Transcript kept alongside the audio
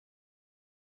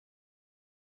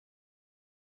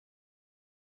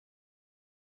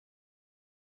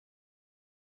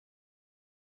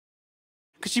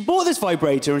Because she bought this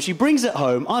vibrator and she brings it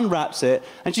home, unwraps it,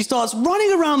 and she starts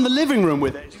running around the living room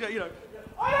with it. She's like, you know,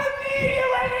 I don't need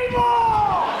you anymore!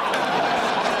 I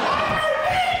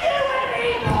don't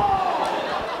need you anymore!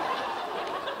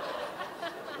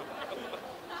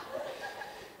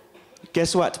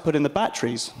 Guess who had to put in the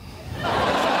batteries?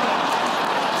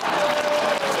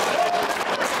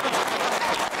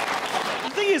 The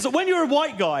thing is that when you're a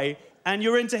white guy and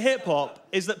you're into hip-hop,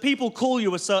 is that people call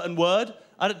you a certain word.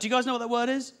 Do you guys know what that word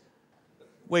is?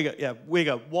 Wigger, yeah,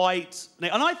 wigger, white.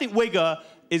 And I think wigger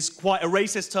is quite a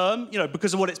racist term, you know,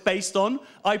 because of what it's based on.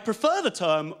 I prefer the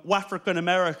term Wafrican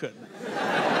American.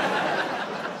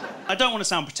 I don't want to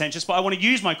sound pretentious, but I want to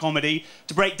use my comedy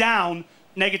to break down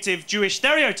negative Jewish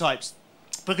stereotypes,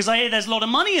 because I hear there's a lot of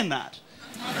money in that.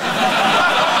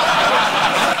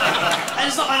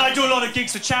 And I do a lot of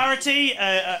gigs for charity.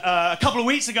 A couple of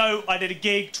weeks ago, I did a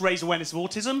gig to raise awareness of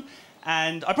autism,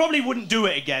 and I probably wouldn't do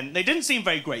it again. They didn't seem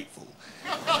very grateful.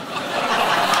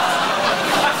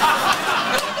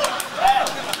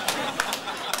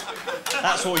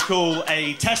 That's what we call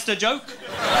a tester joke.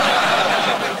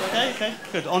 Okay,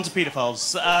 good. On to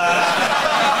paedophiles.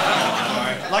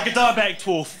 Like a diabetic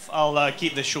dwarf, I'll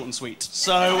keep this short and sweet.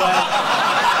 So,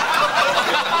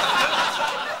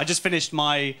 I just finished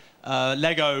my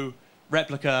Lego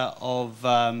replica of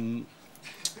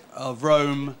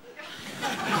Rome.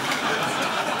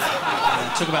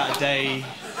 It took about a day.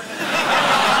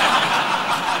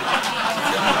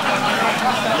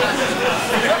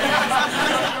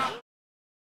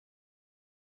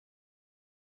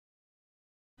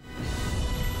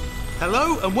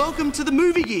 Hello and welcome to the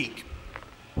Movie Geek.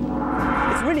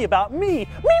 It's really about me.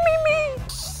 Me.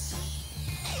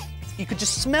 You could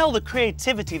just smell the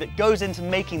creativity that goes into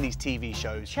making these TV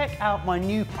shows. Check out my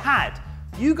new pad.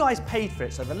 You guys paid for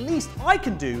it, so the least I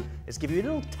can do is give you a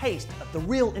little taste of the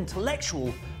real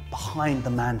intellectual behind the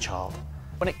man-child.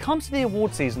 When it comes to the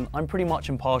award season, I'm pretty much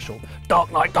impartial.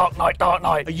 Dark Knight, Dark Knight, Dark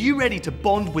Knight. Are you ready to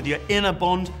bond with your inner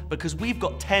Bond? Because we've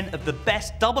got 10 of the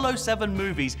best 007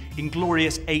 movies in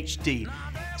glorious HD.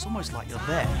 It's almost like you're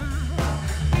there.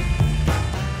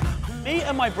 Me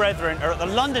and my brethren are at the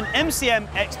London MCM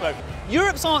Expo,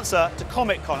 Europe's answer to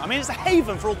Comic-Con. I mean, it's a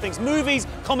haven for all things movies,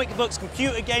 comic books,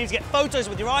 computer games. You get photos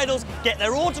with your idols, get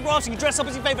their autographs, you can dress up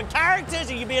as your favourite characters,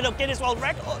 you can be in a Guinness World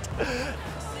Record.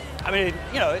 I mean,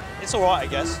 you know, it's all right, I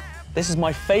guess. This is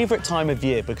my favourite time of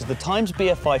year because the Times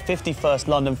BFI 51st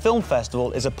London Film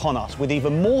Festival is upon us with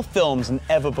even more films than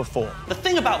ever before. The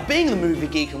thing about being the movie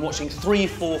geek and watching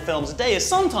 3-4 films a day is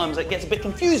sometimes it gets a bit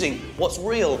confusing. What's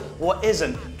real? What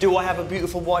isn't? Do I have a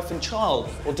beautiful wife and child?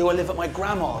 Or do I live at my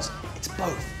grandma's? It's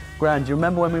both. Gran, do you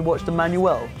remember when we watched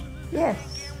Emmanuel? Yes.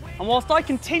 And whilst I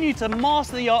continue to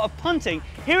master the art of punting,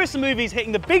 here are some movies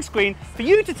hitting the big screen for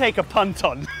you to take a punt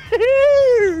on.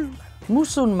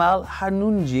 Musunmal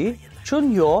Hanunji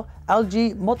Chunyo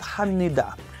Algi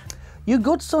Mothanida.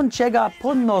 Yugutson Chega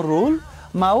Ponnorul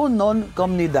Mao non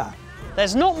Gomnida.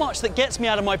 There's not much that gets me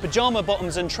out of my pyjama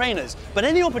bottoms and trainers, but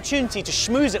any opportunity to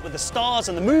schmooze it with the stars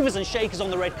and the movers and shakers on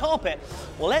the red carpet,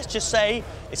 well, let's just say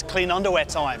it's clean underwear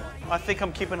time. I think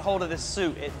I'm keeping hold of this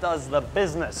suit. It does the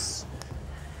business.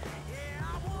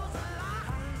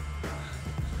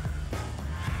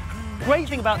 The great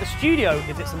thing about the studio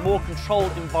is it's a more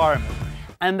controlled environment,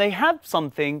 and they have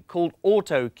something called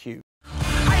auto cue.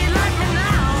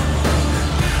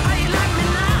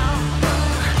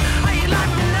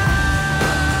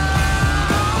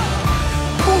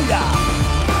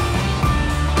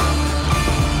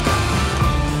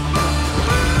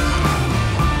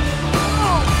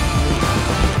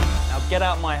 Now get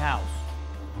out my house.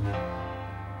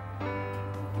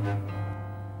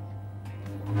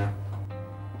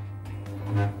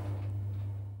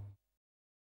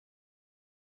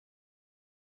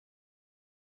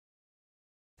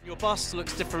 Your bust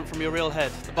looks different from your real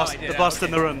head. The bust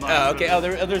in the room. Oh, okay. Oh,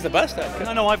 there's a bust?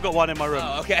 Okay. No, I've got one in my room.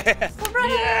 Oh, okay.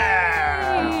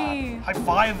 Yeah! High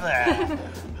five there.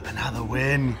 Another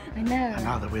win. I know.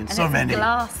 Another win. And So it's many. a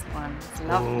glass one. It's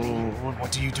lovely. Oh,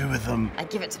 what do you do with them? I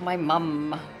give it to my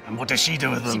mum. And what does she do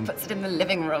with She them? puts it in the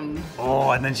living room. Oh,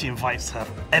 and then she invites her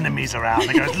enemies around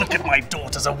and goes, look at my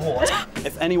daughter's award.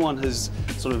 If anyone has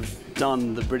sort of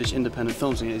done the British independent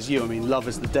film scene, it's you. I mean, Love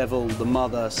is the Devil, The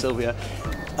Mother, Sylvia.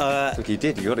 Look, you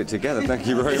did. You got it together. Thank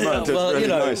you very much. That's well, really you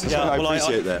know, nice. yeah, I well,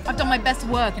 appreciate that. I've done my best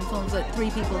work in films that 3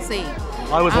 people see.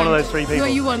 I was one of those 3 people.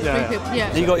 You weren't 3 people,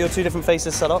 yeah. You got your 2 different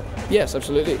faces set up? Yes,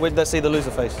 absolutely. Wait, let's see the loser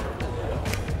face.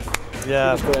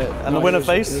 Yeah. It was great. And the winner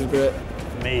face? It was great.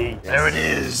 me. There it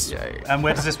is. Yay. And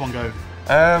where does this one go?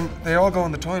 They all go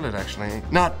in the toilet, actually.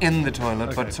 Not in the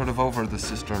toilet, but sort of over the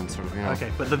cistern, sort of, you know. Okay,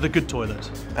 but the good toilet.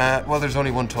 Well, there's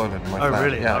only one toilet in my flat.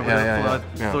 Really? Yeah,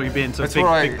 I thought you'd be into a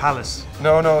big palace.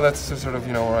 No, that's the sort of,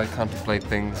 you know, where I contemplate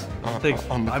things on the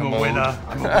I'm a commode. winner.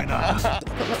 I'm a winner. I've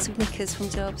got lots of knickers from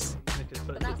jobs.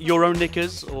 Your own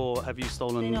knickers, or have you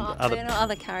stolen other? They're not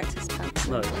other characters' pants.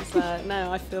 No.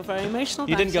 No, I feel very emotional.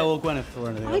 You didn't go all Gwyneth or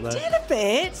anything I like that. did a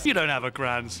bit. You don't have a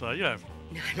grandson, you have.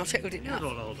 No, not old enough.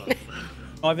 Not old enough.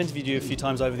 I've interviewed you a few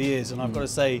times over the years, and I've got to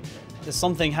say, there's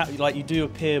something like you do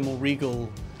appear more regal,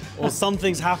 or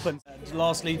something's happened.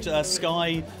 Lastly,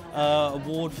 Sky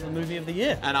Award for the Movie of the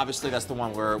Year. And obviously that's the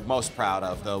one we're most proud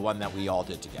of, the one that we all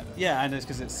did together. Yeah, and it's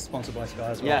because it's sponsored by Sky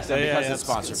as well. Yes, and because it's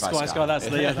sponsored by Sky.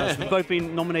 That's You've both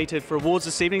been nominated for awards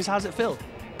this evening. How does it feel?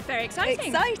 Very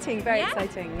exciting. Exciting, very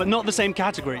exciting. But not the same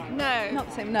category. No. Not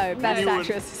the same, no. Best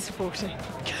actress is supporting.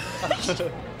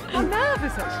 I'm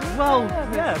nervous, actually. Well,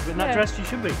 yeah, but in that dress you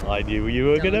should be. I knew you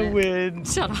were going to win.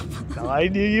 Shut up. I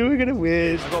knew you were going to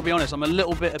win. I've got to be honest, I'm a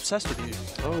little bit obsessed with you.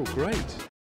 Oh, great.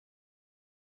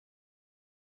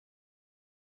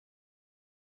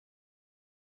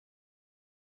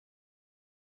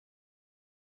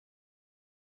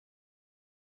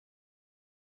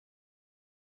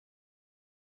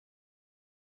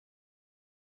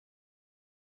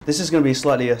 This is going to be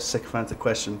slightly a sycophantic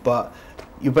question, but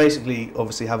you basically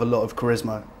obviously have a lot of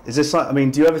charisma. Is this, I mean,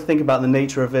 do you ever think about the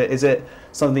nature of it? Is it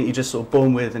something you just sort of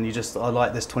born with and you just, I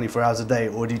like this 24 hours a day,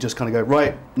 or do you just kind of go,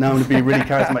 right, now I'm going to be really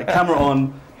charismatic, camera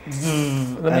on,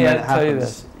 Let me tell you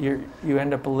this, you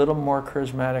end up a little more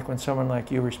charismatic when someone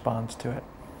like you responds to it.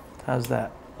 How's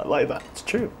that? I like that, it's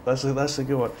true, that's a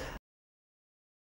good one.